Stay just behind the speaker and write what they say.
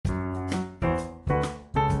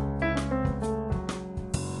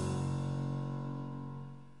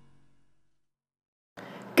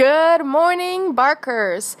Good morning,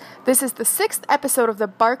 Barkers. This is the 6th episode of the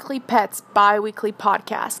Barkley Pets bi-weekly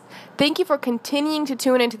podcast. Thank you for continuing to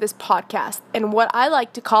tune into this podcast and what I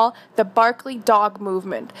like to call the Barkley Dog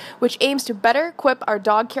Movement, which aims to better equip our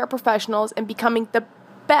dog care professionals in becoming the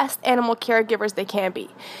best animal caregivers they can be.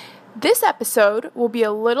 This episode will be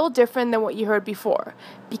a little different than what you heard before,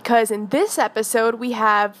 because in this episode we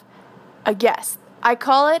have a guest. I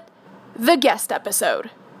call it the guest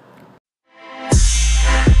episode.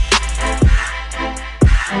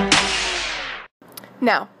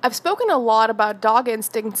 Now, I've spoken a lot about dog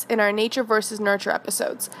instincts in our nature versus nurture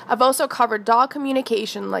episodes. I've also covered dog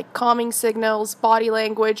communication like calming signals, body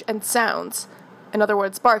language, and sounds. In other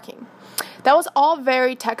words, barking. That was all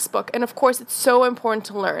very textbook, and of course it's so important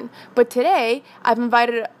to learn. But today, I've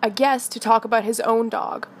invited a guest to talk about his own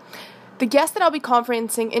dog. The guest that I'll be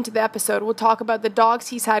conferencing into the episode will talk about the dogs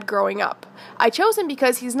he's had growing up. I chose him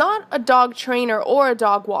because he's not a dog trainer or a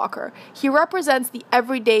dog walker. He represents the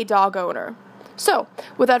everyday dog owner. So,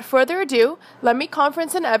 without further ado, let me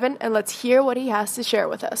conference in Evan and let's hear what he has to share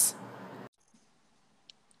with us.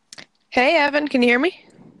 Hey Evan, can you hear me?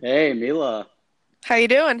 Hey Mila. How you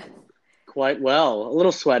doing? Quite well. A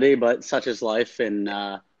little sweaty, but such is life in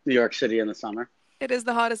New York City in the summer. It is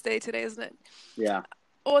the hottest day today, isn't it? Yeah.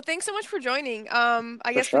 Well, thanks so much for joining. I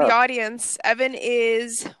guess sure. For the audience, Evan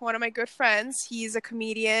is one of my good friends. He's a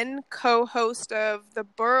comedian, co-host of the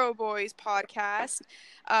Burrow Boys podcast.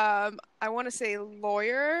 I want to say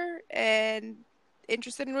lawyer and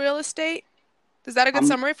interested in real estate. Is that a good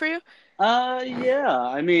summary for you? Yeah.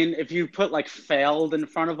 I mean, if you put like failed in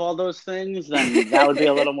front of all those things, then that would be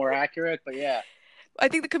a little more accurate. But yeah. I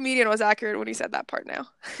think the comedian was accurate when he said that part now.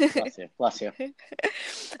 Bless you. Bless you.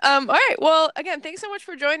 All right. Well, again, thanks so much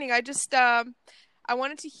for joining. I just I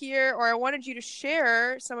wanted to hear, or I wanted you to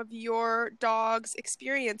share some of your dog's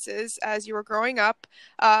experiences as you were growing up.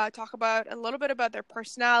 Talk about a little bit about their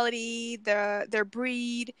personality, their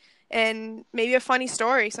breed, and maybe a funny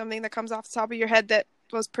story, something that comes off the top of your head that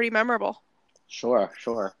was pretty memorable. Sure.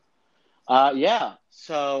 Yeah.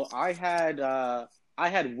 So I had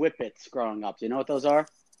whippets growing up. Do you know what those are?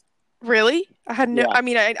 Really? I had no. Yeah. I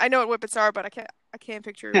mean, I know what whippets are, but I can't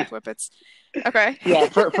picture whippets. Okay. Yeah.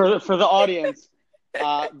 For the audience.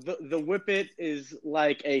 The whippet is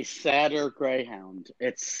like a sadder greyhound.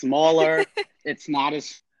 It's smaller. It's not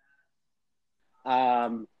as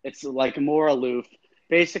it's like more aloof.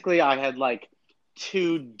 Basically, I had like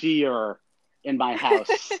 2 deer in my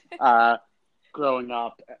house growing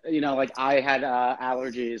up. You know, like I had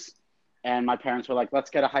allergies, and my parents were like, "Let's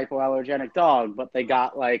get a hypoallergenic dog," but they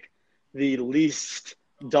got like the least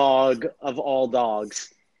dog of all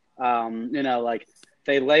dogs. You know, like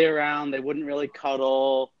they lay around, they wouldn't really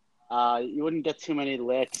cuddle. You wouldn't get too many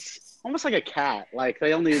licks. Almost like a cat. Like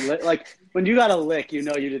they only like when you got a lick, you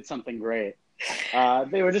know you did something great.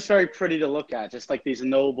 They were just very pretty to look at, just like these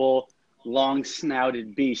noble,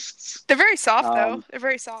 long-snouted beasts. They're very soft, though. They're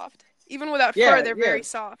very soft. Even without fur, they're very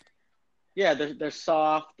soft. Yeah, they're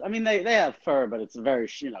soft. I mean, they have fur, but it's very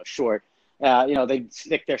short. They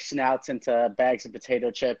stick their snouts into bags of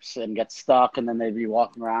potato chips and get stuck, and then they'd be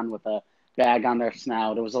walking around with a bag on their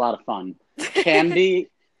snout. It was a lot of fun. Candy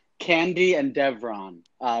and Devron,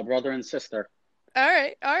 brother and sister. All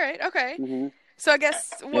right, okay. Mm-hmm. So I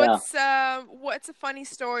guess what's a funny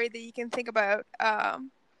story that you can think about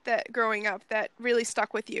that growing up that really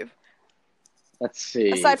stuck with you? Let's see.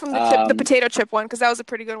 Aside from the potato chip one, because that was a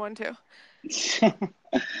pretty good one too.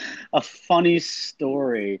 A funny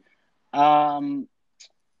story. I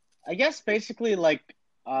guess basically like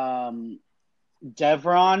Devron,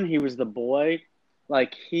 he was the boy.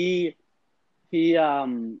 Like he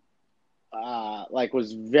like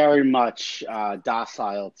was very much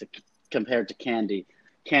docile compared to Candy.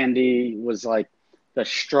 Candy was like the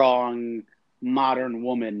strong modern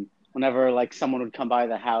woman. Whenever like someone would come by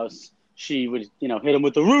the house, she would hit him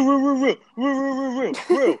with the roo roo roo roo roo roo roo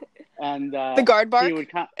roo, and the guard bark,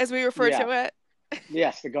 as we refer to it.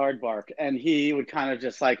 Yes, the guard bark, and he would kind of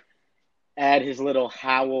just like add his little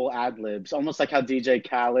howl ad libs, almost like how DJ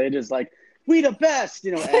Khaled is like, "We the best,"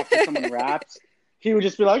 after someone raps, he would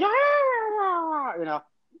just be like, "Ah,"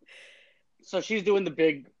 So she's doing the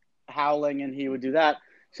big howling, and he would do that.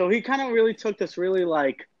 So he kind of really took this really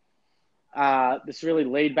like this really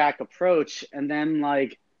laid back approach, and then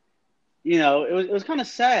like it was kind of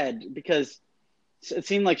sad because it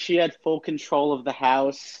seemed like she had full control of the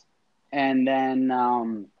house, and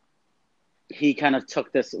then he kind of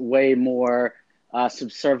took this way more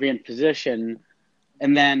subservient position,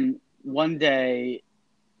 and then one day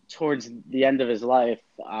towards the end of his life,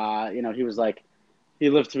 he was like, he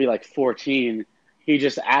lived to be like 14. He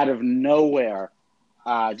just out of nowhere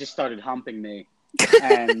just started humping me.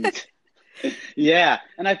 And yeah,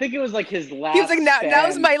 and I think it was like his last He was like,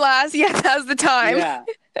 now's my last. Yeah, now's the time. Yeah.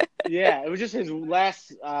 Yeah, it was just his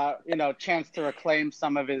last, chance to reclaim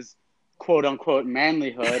some of his quote unquote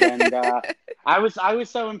manlyhood, and I was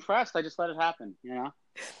so impressed. I just let it happen,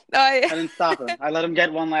 I didn't stop him. I let him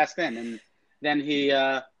get one last in, and then he,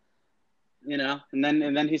 and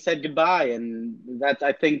then he said goodbye, and that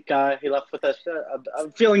I think he left with us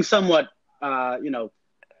feeling somewhat,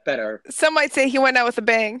 better. Some might say he went out with a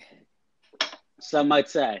bang. Some might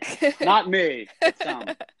say, not me, but some.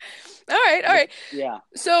 All right. Yeah.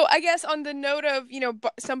 So I guess on the note of,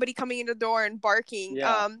 somebody coming in the door and barking,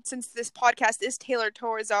 since this podcast is tailored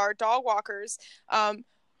towards our dog walkers,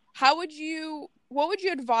 what would you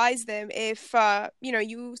advise them if,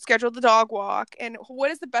 you schedule the dog walk, and what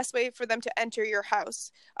is the best way for them to enter your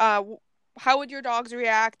house? How would your dogs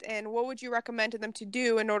react, and what would you recommend to them to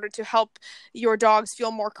do in order to help your dogs feel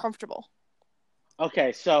more comfortable?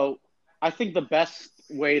 Okay, so I think the best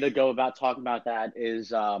way to go about talking about that is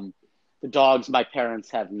the dogs my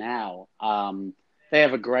parents have now. They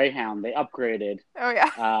have a greyhound. They upgraded. Oh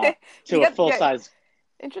yeah. To a full size.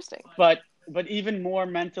 Interesting. But even more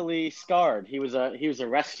mentally scarred. He was a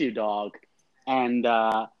rescue dog, and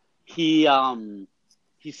he's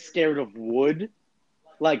scared of wood,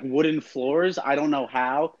 like wooden floors. I don't know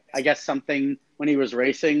how. I guess something when he was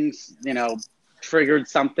racing, triggered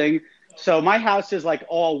something. So my house is like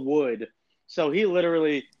all wood. So he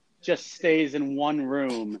literally just stays in one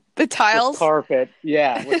room. The tiles? With carpet.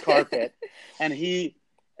 Yeah, with carpet. And he's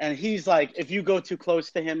like, if you go too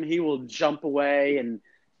close to him, he will jump away, and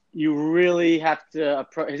you really have to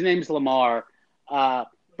his name's Lamar. But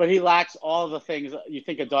he lacks all the things you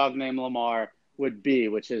think a dog named Lamar would be,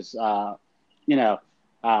 which is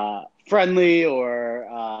friendly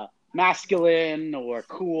or masculine or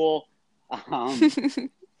cool.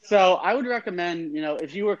 So I would recommend,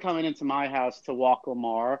 if you were coming into my house to walk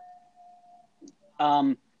Lamar,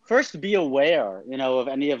 first be aware, of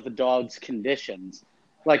any of the dog's conditions.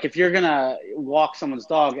 Like if you're going to walk someone's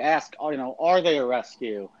dog, ask, are they a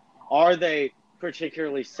rescue? Are they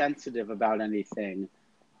particularly sensitive about anything,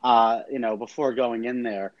 before going in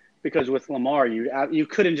there? Because with Lamar, you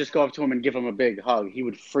couldn't just go up to him and give him a big hug. He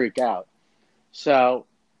would freak out. So...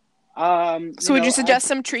 so would you suggest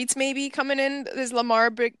some treats maybe coming in? Is Lamar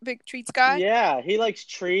a big treats guy? Yeah, he likes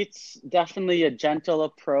treats. Definitely a gentle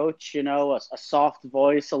approach, a soft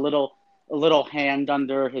voice, a little hand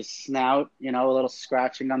under his snout, a little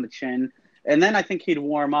scratching on the chin. And then I think he'd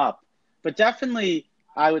warm up. But definitely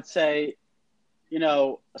I would say,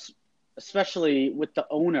 especially with the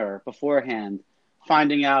owner beforehand,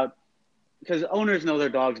 finding out, because owners know their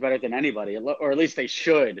dogs better than anybody, or at least they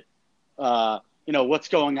should, what's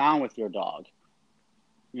going on with your dog?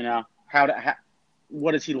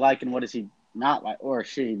 What is he like and what is he not like, or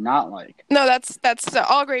she not like? No, that's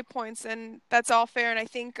all great points, and that's all fair. And I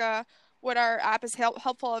think what our app is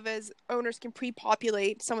helpful of is owners can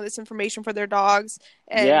pre-populate some of this information for their dogs,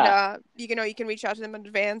 and you can reach out to them in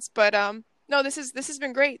advance. But no, this has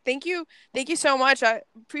been great. Thank you so much. I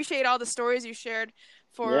appreciate all the stories you shared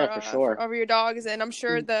for sure. Over your dogs, and I'm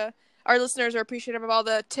sure our listeners are appreciative of all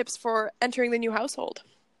the tips for entering the new household.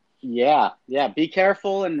 Yeah. Be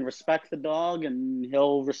careful and respect the dog, and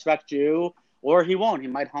he'll respect you, or he won't. He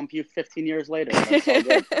might hump you 15 years later. That's all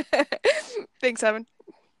good. Thanks, Evan.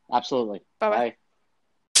 Absolutely. Bye-bye.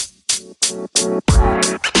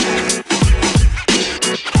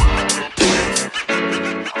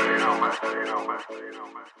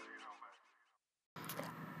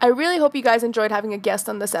 I really hope you guys enjoyed having a guest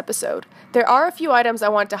on this episode. There are a few items I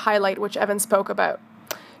want to highlight which Evan spoke about.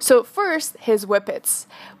 So first, his Whippets.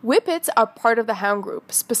 Whippets are part of the hound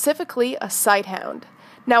group, specifically a sight hound.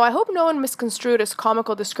 Now, I hope no one misconstrued his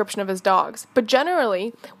comical description of his dogs, but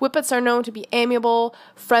generally, Whippets are known to be amiable,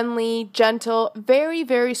 friendly, gentle, very,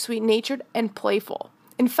 very sweet-natured, and playful.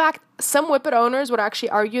 In fact, some Whippet owners would actually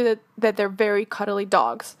argue that they're very cuddly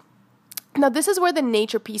dogs. Now, this is where the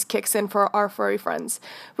nature piece kicks in for our furry friends.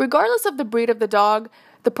 Regardless of the breed of the dog,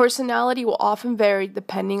 the personality will often vary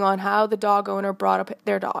depending on how the dog owner brought up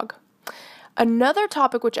their dog. Another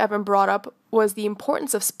topic which Evan brought up was the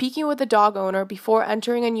importance of speaking with the dog owner before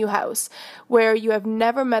entering a new house where you have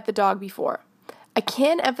never met the dog before. I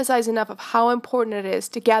can't emphasize enough of how important it is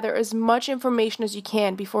to gather as much information as you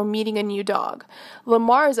can before meeting a new dog.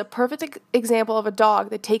 Lamar is a perfect example of a dog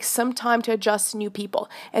that takes some time to adjust to new people,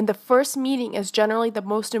 and the first meeting is generally the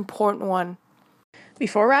most important one.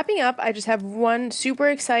 Before wrapping up, I just have one super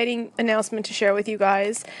exciting announcement to share with you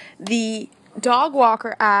guys. The Dog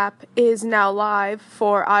Walker app is now live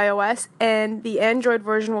for iOS, and the Android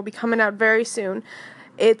version will be coming out very soon.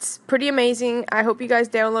 It's pretty amazing. I hope you guys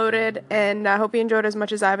download it, and I hope you enjoyed it as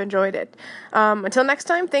much as I've enjoyed it. Until next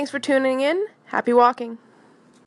time, thanks for tuning in. Happy walking.